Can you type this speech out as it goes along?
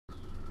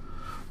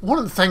One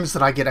of the things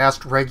that I get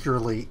asked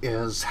regularly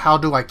is, how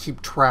do I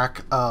keep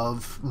track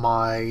of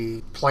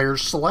my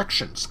players'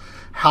 selections?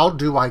 How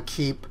do I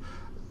keep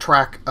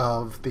track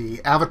of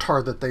the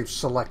avatar that they've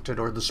selected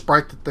or the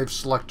sprite that they've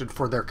selected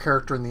for their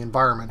character in the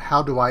environment?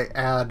 How do I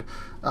add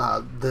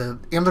the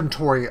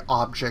inventory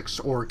objects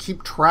or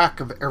keep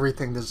track of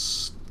everything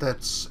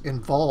that's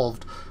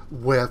involved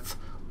with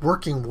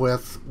working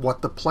with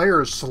what the player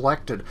has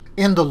selected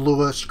in the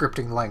Lua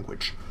scripting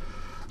language?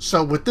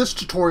 So with this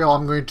tutorial,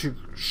 I'm going to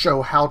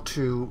show how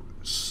to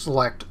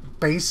select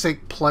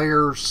basic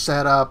player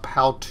setup,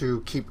 how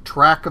to keep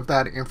track of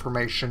that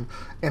information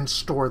and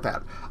store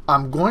that.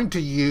 I'm going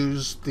to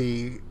use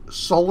the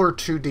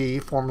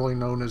Solar2D, formerly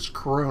known as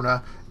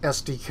Corona,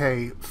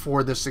 SDK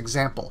for this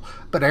example,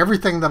 but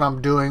everything that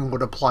I'm doing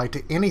would apply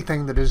to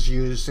anything that is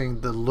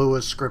using the Lua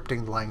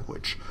scripting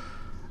language.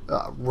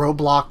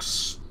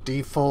 Roblox,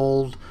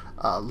 Default,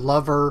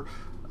 Lover,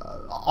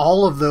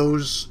 all of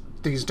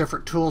these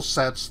different tool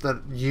sets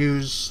that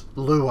use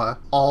Lua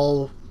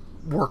all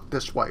work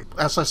this way.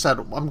 As I said,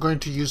 I'm going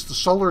to use the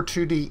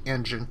Solar2D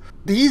engine.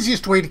 The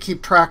easiest way to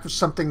keep track of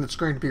something that's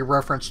going to be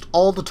referenced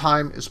all the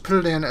time is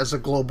put it in as a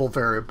global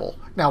variable.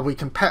 Now we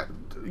can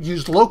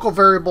use local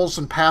variables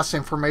and pass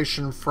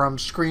information from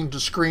screen to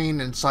screen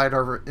inside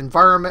our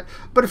environment,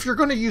 but if you're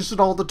going to use it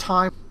all the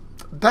time,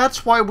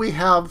 that's why we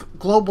have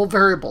global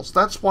variables.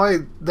 That's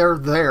why they're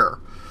there.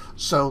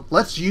 So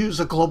let's use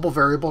a global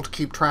variable to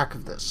keep track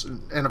of this.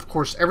 And of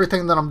course,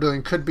 everything that I'm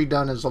doing could be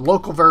done as a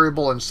local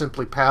variable and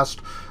simply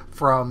passed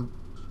from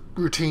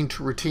routine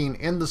to routine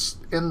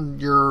in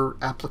your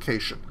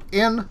application.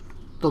 In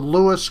the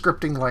Lua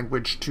scripting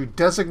language, to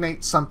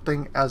designate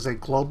something as a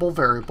global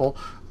variable,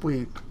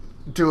 we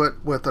do it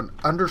with an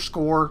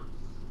underscore.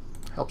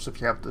 Helps if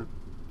you have the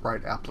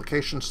right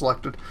application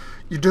selected.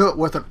 You do it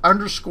with an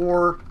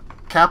underscore,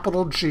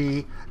 capital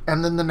G,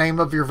 and then the name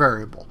of your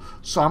variable.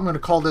 So I'm going to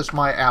call this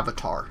my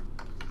avatar.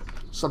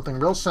 Something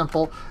real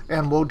simple,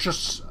 and we'll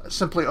just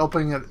simply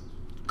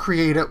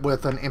create it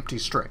with an empty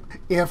string.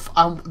 If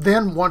I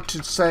then want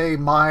to say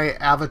my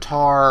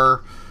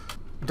avatar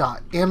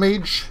dot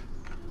image,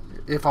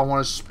 if I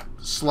want to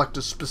select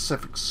a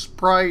specific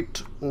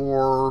sprite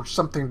or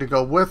something to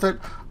go with it,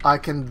 I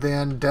can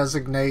then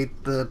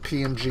designate the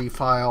PNG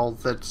file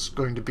that's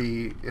going to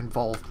be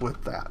involved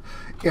with that.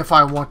 If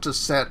I want to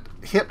set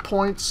hit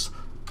points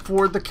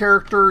for the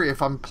character,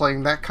 if I'm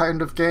playing that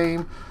kind of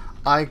game,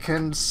 I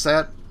can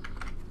set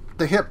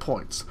the hit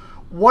points.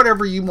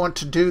 Whatever you want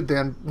to do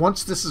then,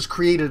 once this is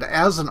created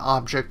as an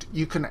object,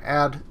 you can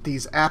add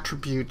these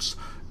attributes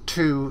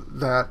to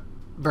that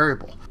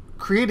variable.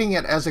 Creating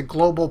it as a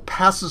global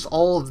passes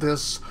all of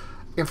this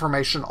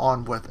information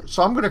on with it.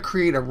 So I'm going to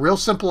create a real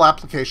simple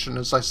application,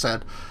 as I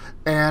said,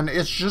 and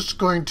it's just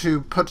going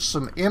to put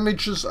some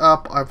images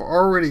up. I've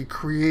already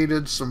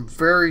created some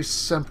very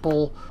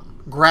simple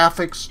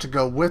graphics to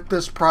go with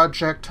this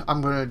project.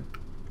 I'm going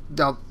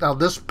to, now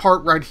this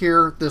part right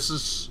here, this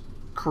is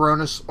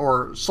Coronis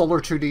or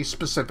Solar2D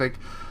specific,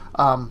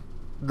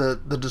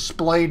 the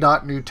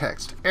display.new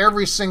text.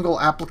 Every single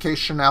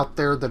application out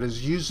there that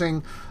is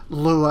using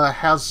Lua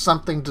has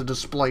something to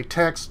display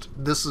text.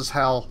 This is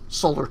how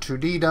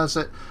Solar2D does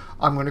it.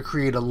 I'm going to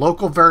create a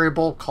local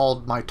variable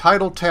called my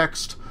title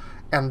text,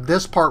 and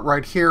this part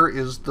right here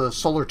is the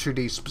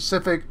Solar2D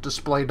specific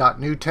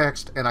display.new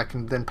text, and I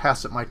can then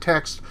pass it my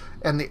text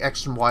and the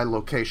X and Y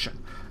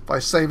location. If I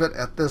save it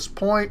at this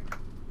point,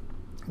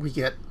 we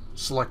get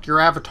select your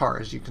avatar,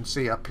 as you can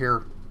see up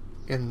here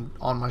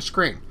on my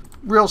screen.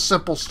 Real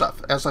simple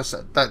stuff. As I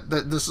said, that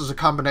this is a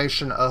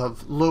combination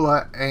of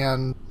Lua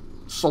and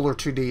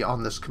Solar2D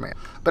on this command.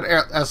 But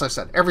as I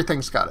said,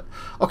 everything's got it.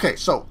 Okay,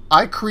 so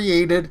I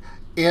created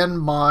in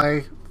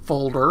my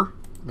folder,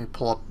 let me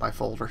pull up my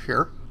folder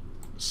here,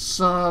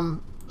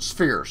 some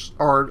spheres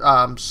or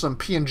some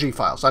PNG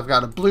files. I've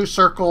got a blue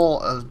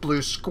circle, a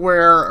blue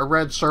square, a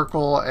red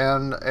circle,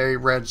 and a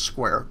red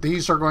square.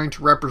 These are going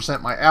to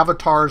represent my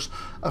avatars.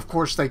 Of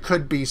course, they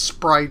could be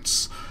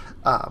sprites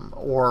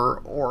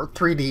or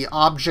 3D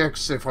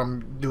objects if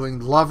I'm doing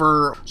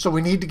Lover. So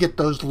we need to get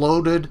those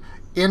loaded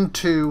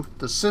into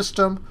the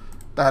system.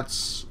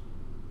 That's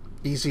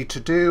easy to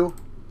do.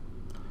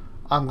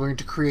 I'm going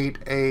to create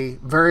a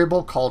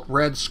variable called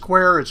red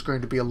square. It's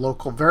going to be a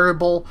local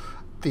variable.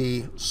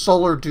 The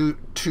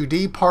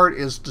Solar2D part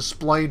is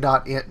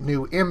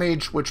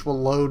display.newImage, which will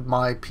load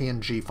my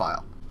PNG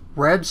file.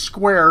 Red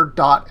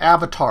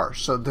square.avatar.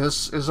 So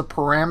this is a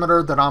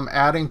parameter that I'm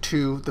adding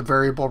to the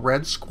variable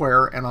red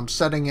square, and I'm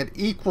setting it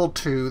equal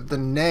to the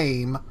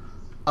name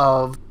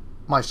of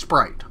my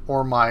sprite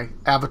or my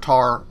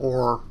avatar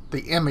or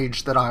the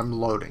image that I'm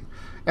loading.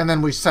 And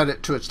then we set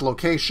it to its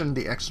location,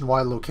 the X and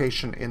Y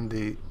location in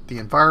the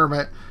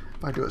environment.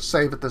 If I do a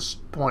save at this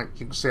point,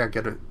 you can see I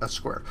get a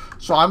square.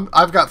 So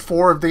I've got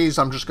 4 of these.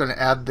 I'm just going to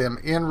add them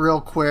in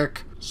real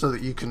quick so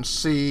that you can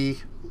see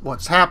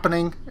what's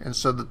happening and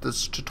so that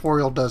this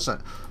tutorial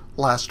doesn't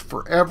last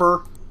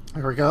forever.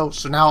 There we go.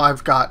 So now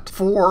I've got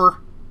 4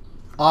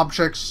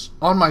 objects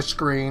on my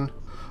screen.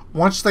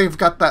 Once they've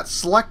got that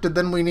selected,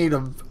 then we need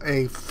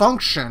a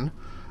function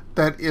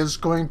that is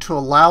going to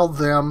allow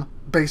them,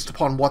 based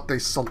upon what they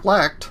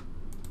select,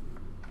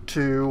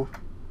 to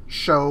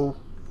show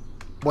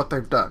what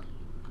they've done.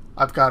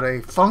 I've got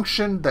a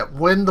function that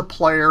when the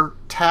player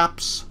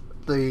taps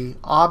the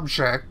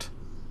object,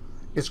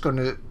 it's going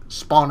to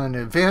spawn an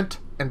event,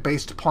 and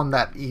based upon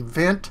that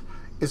event,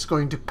 it's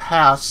going to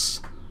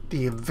pass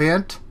the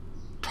event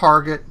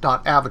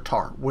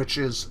target.avatar, which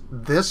is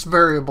this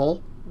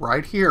variable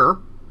right here.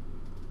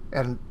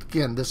 And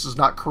again, this is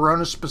not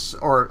Corona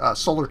specific or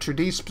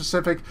Solar2D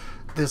specific.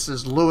 This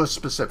is Lewis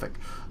specific.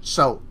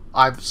 So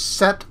I've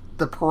set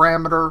the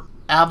parameter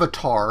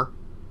avatar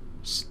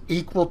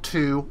equal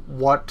to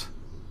what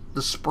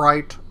the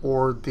sprite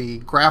or the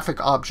graphic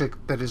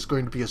object that is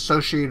going to be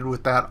associated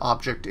with that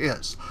object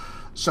is.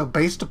 So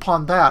based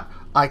upon that,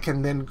 I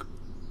can then,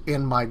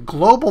 in my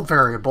global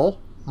variable,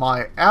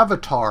 my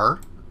avatar,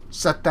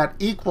 set that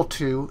equal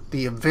to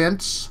the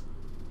event's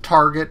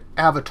target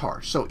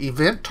avatar. So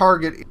event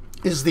target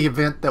is the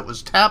event that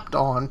was tapped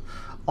on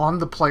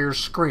the player's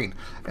screen,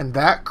 and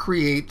that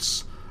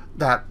creates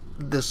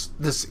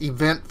this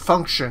event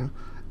function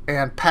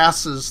and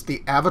passes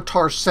the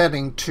avatar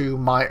setting to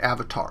my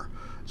avatar.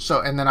 So,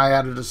 and then I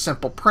added a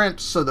simple print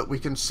so that we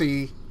can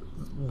see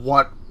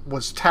what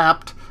was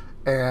tapped,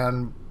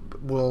 and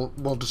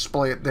we'll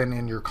display it then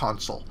in your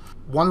console.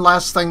 One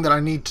last thing that I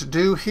need to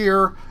do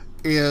here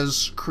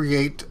is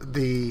create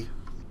the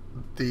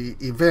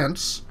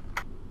events.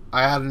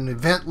 I add an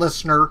event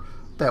listener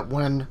that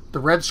when the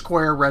red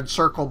square, red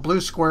circle, blue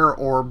square,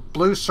 or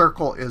blue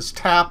circle is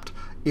tapped,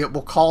 it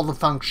will call the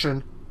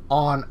function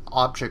on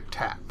object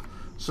tap.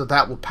 So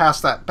that will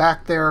pass that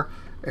back there,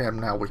 and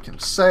now we can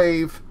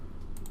save.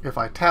 If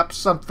I tap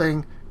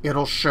something,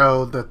 it'll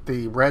show that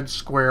the red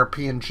square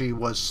PNG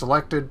was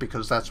selected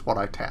because that's what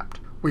I tapped.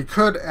 We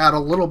could add a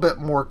little bit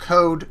more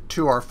code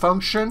to our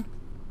function,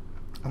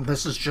 and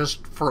this is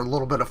just for a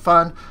little bit of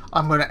fun.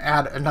 I'm going to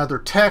add another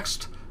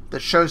text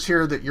that shows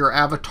here that your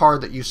avatar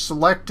that you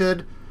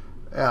selected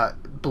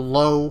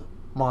below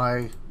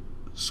my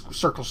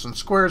circles and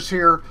squares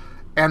here,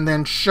 and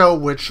then show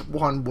which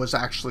one was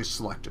actually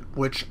selected,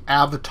 which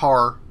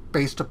avatar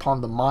based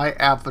upon the my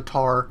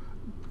avatar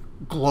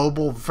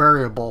global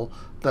variable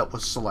that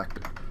was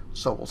selected.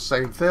 So we'll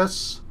save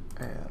this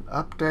and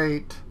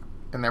update,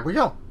 and there we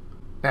go.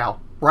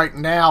 Now, right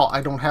now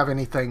I don't have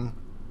anything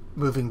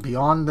moving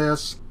beyond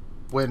this.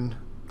 When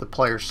the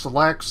player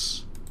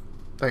selects,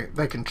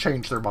 they can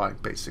change their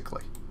mind,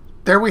 basically.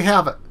 There we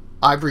have it.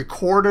 I've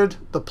recorded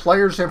the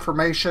player's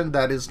information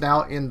that is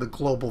now in the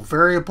global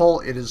variable.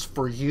 It is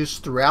for use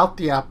throughout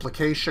the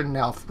application.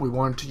 Now, if we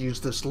wanted to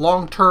use this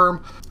long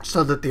term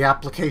so that the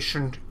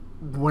application,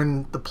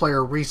 when the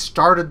player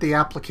restarted the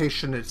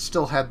application, it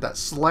still had that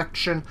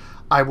selection,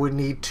 I would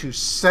need to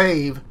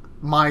save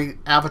my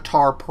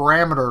avatar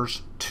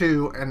parameters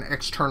to an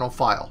external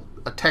file,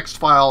 a text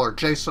file or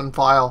JSON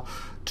file,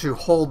 to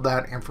hold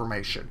that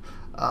information.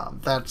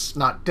 That's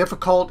not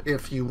difficult.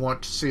 If you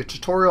want to see a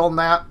tutorial on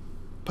that,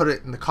 put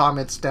it in the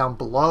comments down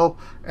below,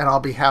 and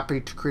I'll be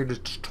happy to create a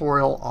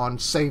tutorial on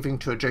saving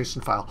to a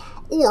JSON file.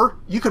 Or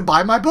you could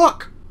buy my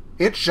book.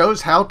 It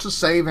shows how to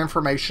save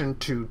information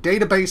to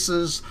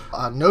databases,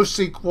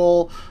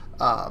 NoSQL,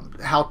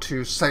 how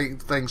to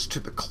save things to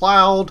the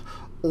cloud,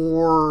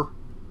 or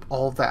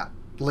all of that.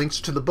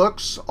 Links to the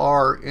books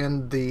are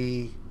in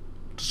the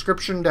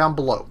description down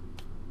below.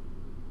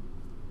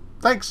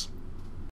 Thanks.